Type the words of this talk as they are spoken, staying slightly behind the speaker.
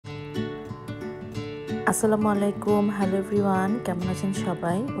আসসালামু আলাইকুম, hello everyone, কেমন আছেন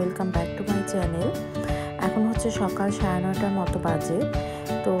সবাই? Welcome back to my channel. এখন হচ্ছে সকাল 9:30টার মতো বাজে।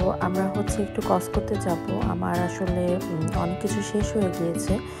 তো আমরা হচ্ছে একটু কসকোতে যাব। আমার আসলে অনেক কিছু শেষ হয়ে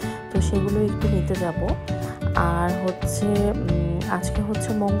গিয়েছে, তো সেগুলো একটু নিতে যাব। আর হচ্ছে আজকে হচ্ছে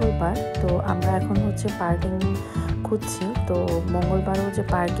মঙ্গলবার, তো আমরা এখন হচ্ছে পার্কিং খুঁজছি। তো মঙ্গলবারও যে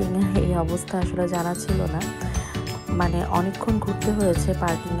পার্কিং এই অবস্থা আসলে জানা ছিল না, মানে অনেকক্ষণ ঘুরতে হয়েছে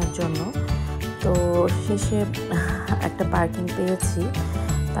পার্কিংয়ের জন্য। তো শেষে একটা পার্কিং পেয়েছি,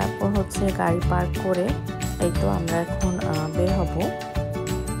 তারপর হচ্ছে গাড়ি পার্ক করে এই তো আমরা এখন বের হব।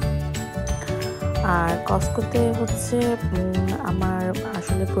 আর কসকোতে হচ্ছে আমার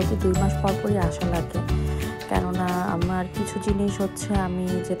আসলে প্রতি 2 মাস পর পরই আসা লাগে, কেননা আমার কিছু জিনিস হচ্ছে আমি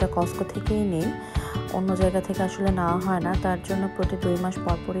যেটা কসকো থেকেই নেই, অন্য জায়গা থেকে আসলে নেওয়া হয় না, তার জন্য প্রতি 2 মাস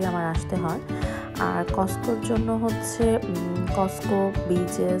পর পরই আমার আসতে হয়। আর কসকোর জন্য হচ্ছে কসকো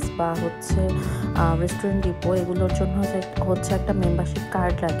বিচেস বা হচ্ছে রেস্টুরেন্ট ডিপো, এগুলোর জন্য হচ্ছে একটা মেম্বারশিপ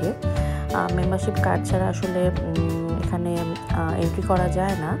কার্ড লাগে। মেম্বারশিপ কার্ড ছাড়া আসলে এখানে এন্ট্রি করা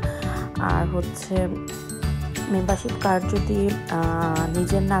যায় না। আর হচ্ছে মেম্বারশিপ কার্ড যদি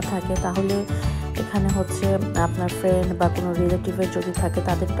নিজের না থাকে, তাহলে এখানে হচ্ছে আপনার ফ্রেন্ড বা কোনো রিলেটিভের যদি থাকে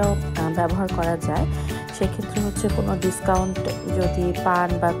তাদেরটাও ব্যবহার করা যায়। সেক্ষেত্রে হচ্ছে কোনো ডিসকাউন্ট যদি পান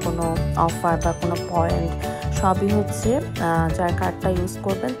বা কোনো অফার বা কোনো পয়েন্ট, সবই হচ্ছে যার কার্ডটা ইউজ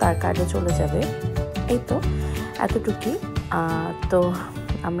করবেন তার কার্ডে চলে যাবে। এই তো এতটুকুই। তো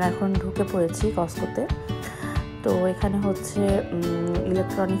আমরা এখন ঢুকে পড়েছি কসকোতে। তো এখানে হচ্ছে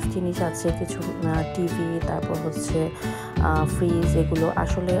ইলেকট্রনিক্স জিনিস আছে কিছু, টিভি, তারপর হচ্ছে ফ্রিজ, এগুলো।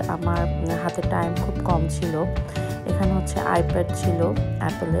 আসলে আমার হাতে টাইম খুব কম ছিল। এখানে হচ্ছে আইপ্যাড ছিল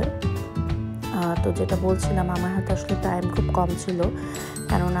অ্যাপেলের। তো যেটা বলছিলাম, আমার হাতে আসলে টাইম খুব কম ছিল,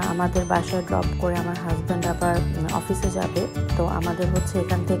 কেননা আমাদের বাসায় ড্রপ করে আমার হাজব্যান্ড আবার অফিসে যাবে। তো আমাদের হচ্ছে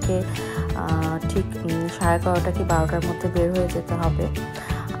এখান থেকে ঠিক 11:30 কি 12টার মধ্যে বের হয়ে যেতে হবে।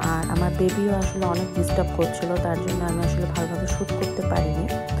 আর আমার বেবিও আসলে অনেক ডিস্টার্ব করছিল, তার জন্য আমি আসলে ভালোভাবে শ্যুট করতে পারিনি।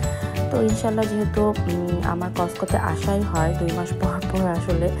 তো ইনশাল্লাহ যেহেতু আমার কসকোতে আসাই হয় 2 মাস পর পর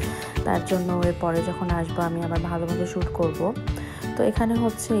আসলে, তার জন্য এর পরে যখন আসবো আমি আবার ভালোভাবে শ্যুট করব। তো এখানে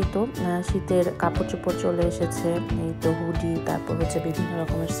হচ্ছে এই তো শীতের কাপড় চোপড় চলে এসেছে, এই তো হুডি, তারপর হচ্ছে বিভিন্ন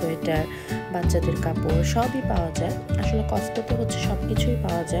রকমের সোয়েটার, বাচ্চাদের কাপড়, সবই পাওয়া যায়। আসলে কসকোতে হচ্ছে সব কিছুই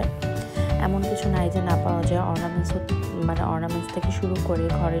পাওয়া যায়, এমন কিছু নাই যে না পাওয়া যায়। অর্নামেন্টস থেকে শুরু করে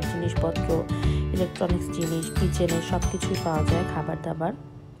ঘরের জিনিসপত্র, ইলেকট্রনিক্স জিনিস, কিচেনের সব কিছুই পাওয়া যায়, খাবার দাবার।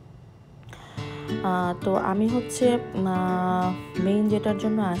 তো আমি হচ্ছে মেইন যেটার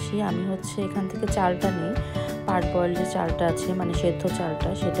জন্য আসি, আমি হচ্ছে এখান থেকে চালটা নিই, পার্ট বয়েল যে চালটা আছে, মানে সেদ্ধ চালটা,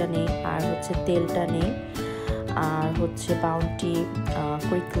 সেটা নেই। আর হচ্ছে তেলটা নেই। আর হচ্ছে বাউন্টি,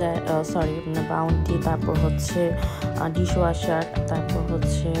 বাউন্টি, তারপর হচ্ছে ডিশ ওয়াশার, তারপর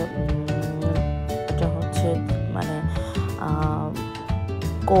হচ্ছে এটা হচ্ছে মানে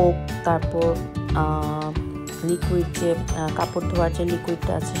কোক, তারপর লিকুইড যে কাপড় ধোয়ার যে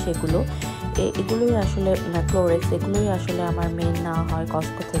লিকুইডটা আছে সেগুলো, এগুলোই আসলে ক্লোরেক্স, এগুলোই আসলে আমার মেইন নেওয়া হয়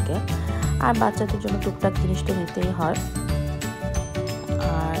কসকো থেকে। আর বাচ্চাদের জন্য টুকটাক জিনিস তো নিতেই হয়।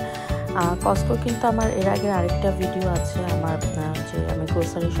 আর কসকো কিন্তু আমার এর আগে আরেকটা ভিডিও আছে আমার, যে আমি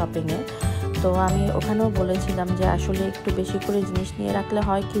গ্রোসারি শপিংয়ে, তো আমি ওখানেও বলেছিলাম যে আসলে একটু বেশি করে জিনিস নিয়ে রাখলে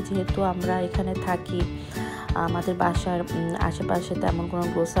হয় কি, যেহেতু আমরা এখানে থাকি, আমাদের বাসার আশেপাশে তেমন কোনো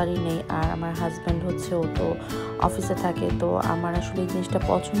গ্রোসারি নেই, আর আমার হাজব্যান্ড হচ্ছে ও তো অফিসে থাকে, তো আমার আসলে এই জিনিসটা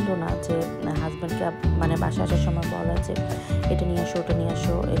পছন্দ না যে হাজব্যান্ডকে মানে বাসায় আসার সময় বলা যে এটা নিয়ে আসো, ওটা নিয়ে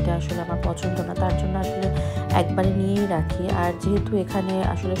আসো, এটা আসলে আমার পছন্দ না, তার জন্য আসলে একবারে নিয়েই রাখি। আর যেহেতু এখানে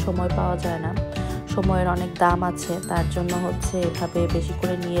আসলে সময় পাওয়া যায় না, সময়ের অনেক দাম আছে, তার জন্য হচ্ছে এভাবে বেশি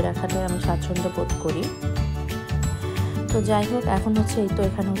করে নিয়ে রাখাটাই আমি স্বাচ্ছন্দ্য বোধ করি। তো যাই হোক, এখন হচ্ছে এই তো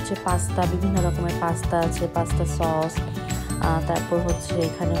এখানে হচ্ছে পাস্তা, বিভিন্ন রকমের পাস্তা আছে, পাস্তা সস, তারপর হচ্ছে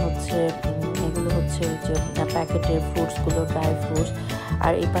এখানে হচ্ছে এগুলো হচ্ছে যে প্যাকেটের ফ্রুটসগুলো, ড্রাই ফ্রুটস।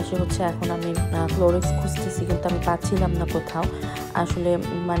 আর এই পাশে হচ্ছে এখন আমি ক্লোরেক্স খুঁজতেছি, কিন্তু আমি পাচ্ছিলাম না কোথাও। আসলে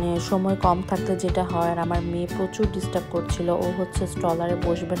মানে সময় কম থাকলে যেটা হয়, আর আমার মেয়ে প্রচুর ডিস্টার্ব করছিল, ও হচ্ছে স্টলারে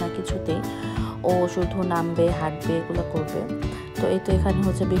বসবে না কিছুতেই, ও শুধু নামবে, হাঁটবে, এগুলো করবে। তো এই তো এখানে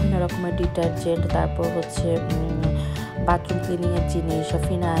হচ্ছে বিভিন্ন রকমের ডিটারজেন্ট, তারপর হচ্ছে বাথরুম ক্লিনিংয়ের জিনিস,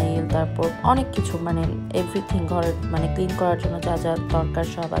 ফিনাইল, তারপর অনেক কিছু, মানে এভরিথিং, ঘরের মানে ক্লিন করার জন্য যা যা দরকার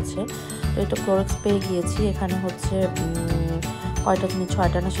সব আছে। তো এই তো ক্লোরেক্স পেয়ে গিয়েছি। এখানে হচ্ছে কয়টা জিনিস,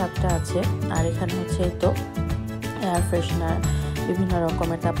 6টা না 7টা আছে। আর এখানে হচ্ছে এই তো এয়ার ফ্রেশনার বিভিন্ন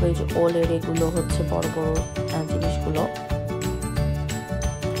রকমের, তারপর এই যে ওলের, এগুলো হচ্ছে বড় বড় জিনিসগুলো।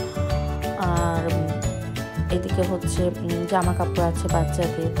 আর এদিকে হচ্ছে জামা কাপড় আছে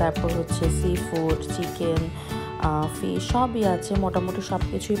বাচ্চাদের, তারপর হচ্ছে সি ফুড, চিকেন, ফিশ সবই আছে, মোটামুটি সব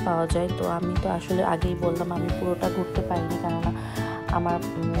কিছুই পাওয়া যায়। তো আমি তো আসলে আগেই বললাম আমি পুরোটা ঘুরতে পারিনি, কেননা আমার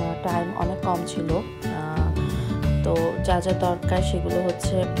টাইম অনেক কম ছিল। তো যা যা দরকার সেগুলো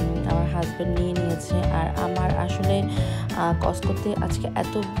হচ্ছে আমার হাজব্যান্ড নিয়ে নিয়েছে। আর আমার আসলে কস্কোতে আজকে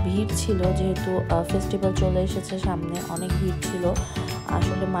এত ভিড় ছিল, যেহেতু ফেস্টিভ্যাল চলে এসেছে সামনে, অনেক ভিড় ছিল।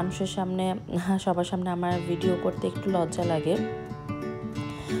 আসলে মানুষের সামনে, সবার সামনে আমার ভিডিও করতে একটু লজ্জা লাগে।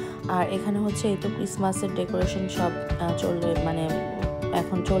 আর এখানে হচ্ছে এই তো ক্রিসমাসের ডেকোরেশন সব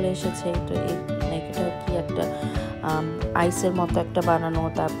এখন চলে এসেছে। তো এটা কি একটা আইসের মতো একটা বানানো।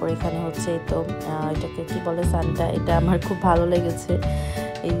 তারপর এখানে হচ্ছে এই তো এটাকে কি বলে, সান্টা, এটা আমার খুব ভালো লেগেছে,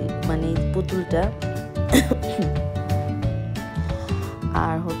 এই পুতুলটা।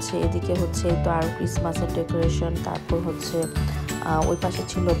 আর হচ্ছে এদিকে হচ্ছে এই তো আরও ক্রিসমাসের ডেকোরেশন। তারপর হচ্ছে ওই পাশে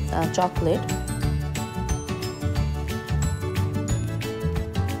ছিল চকলেট।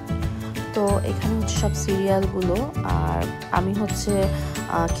 তো এখানে হচ্ছে সব সিরিয়ালগুলো। আর আমি হচ্ছে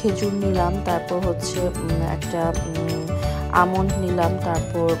খেজুর নিলাম, তারপর হচ্ছে একটা আমন্ড নিলাম,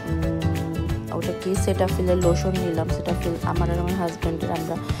 তারপর ওটা কি সেটাফিলের লোশন নিলাম। সেটাফিল আমার আর আমার হাজব্যান্ডের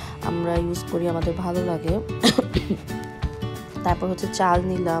আমরা ইউজ করি, আমাদের ভালো লাগে। তারপর হচ্ছে চাল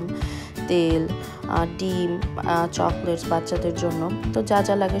নিলাম, তেল, ডিম, চকলেটস বাচ্চাদের জন্য, তো যা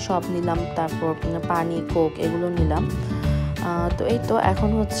যা লাগে সব নিলাম। তারপর পানি, কোক এগুলো নিলাম। তো এই তো এখন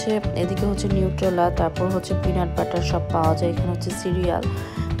হচ্ছে এদিকে হচ্ছে নিউট্রেলা, তারপর হচ্ছে পিনাট বাটার সব পাওয়া যায়। এখানে হচ্ছে সিরিয়াল।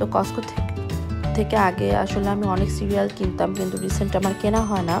 তো কস্কো থেকে আগে আসলে আমি অনেক সিরিয়াল কিনতাম, কিন্তু রিসেন্ট আমার কেনা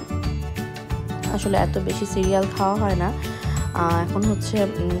হয় না, আসলে এত বেশি সিরিয়াল খাওয়া হয় না। এখন হচ্ছে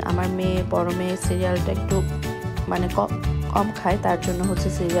আমার বড় মেয়ে সিরিয়ালটা একটু কম খায়, তার জন্য হচ্ছে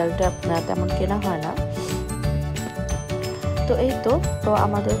সিরিয়ালটা তেমন কেনা হয় না। তো এই তো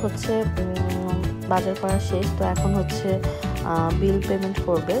আমাদের হচ্ছে বাজার করা শেষ। তো এখন হচ্ছে বিল পেমেন্ট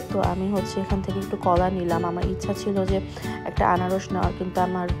করবে। তো আমি হচ্ছে এখান থেকে একটু কলা নিলাম। আমার ইচ্ছা ছিল যে একটা আনারস নেওয়ার, কিন্তু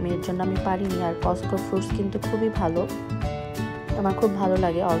আমার মেয়ের জন্য আমি পারিনি। আর কস্কো ফ্রুটস কিন্তু খুবই ভালো, আমার খুব ভালো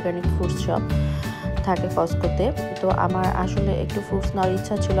লাগে। অর্গানিক ফ্রুটস সব থাকে কস্কোতে। তো আমার আসলে একটু ফ্রুটস নেওয়ার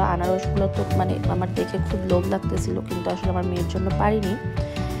ইচ্ছা ছিল। আনারসগুলো তো আমার দেখে খুব লোভ লাগতেছিল, কিন্তু আসলে আমার মেয়ের জন্য পারিনি।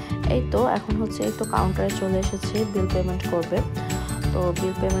 এই তো এখন হচ্ছে এই তো কাউন্টারে চলে এসেছে, বিল পেমেন্ট করবে। তো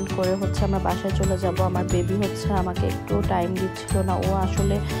বিল পেমেন্ট করে হচ্ছে আমরা বাসায় চলে যাব। আমার বেবি হচ্ছে আমাকে একটু টাইম দিচ্ছিল না, ও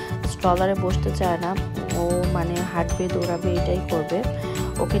আসলে স্ট্রলারে বসতে চায় না, ও হাঁটবে, দৌড়াবে, এটাই করবে।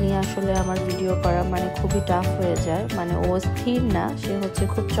 ওকে নিয়ে আসলে আমার ভিডিও করা খুবই টাফ হয়ে যায়। ও স্থির না, সে হচ্ছে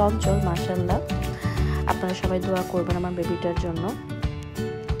খুব চঞ্চল। মাশাআল্লাহ, আপনারা সবাই দোয়া করবেন আমার বেবিটার জন্য।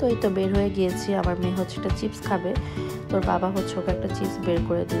 তো এই তো বের হয়ে গিয়েছি। আমার মেয়ে হচ্ছে একটা চিপস খাবে, তোর বাবা হচ্ছে ওকে একটা চিপস বের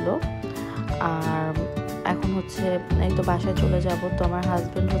করে দিল। আর এখন হচ্ছে এই তো বাসায় চলে যাব। তো আমার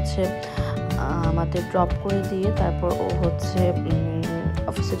হাজব্যান্ড হচ্ছে আমাদের ড্রপ করে দিয়ে তারপর ও হচ্ছে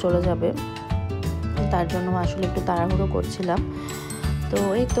অফিসে চলে যাবে, তার জন্য আসলে একটু তাড়াহুড়ো করছিলাম। তো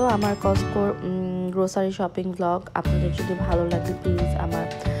এই তো আমার কস্কোর গ্রোসারি শপিং ব্লগ আপনাদের যদি ভালো লাগে প্লিজ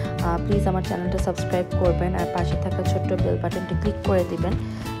আমার চ্যানেলটা সাবস্ক্রাইব করবেন, আর পাশে থাকা ছোট্ট বেল বাটনটি ক্লিক করে দিবেন,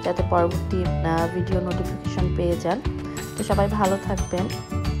 যাতে পরবর্তী ভিডিও নোটিফিকেশন পেয়ে যান। তো সবাই ভালো থাকবেন,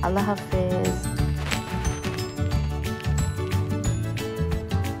 আল্লাহ হাফেজ।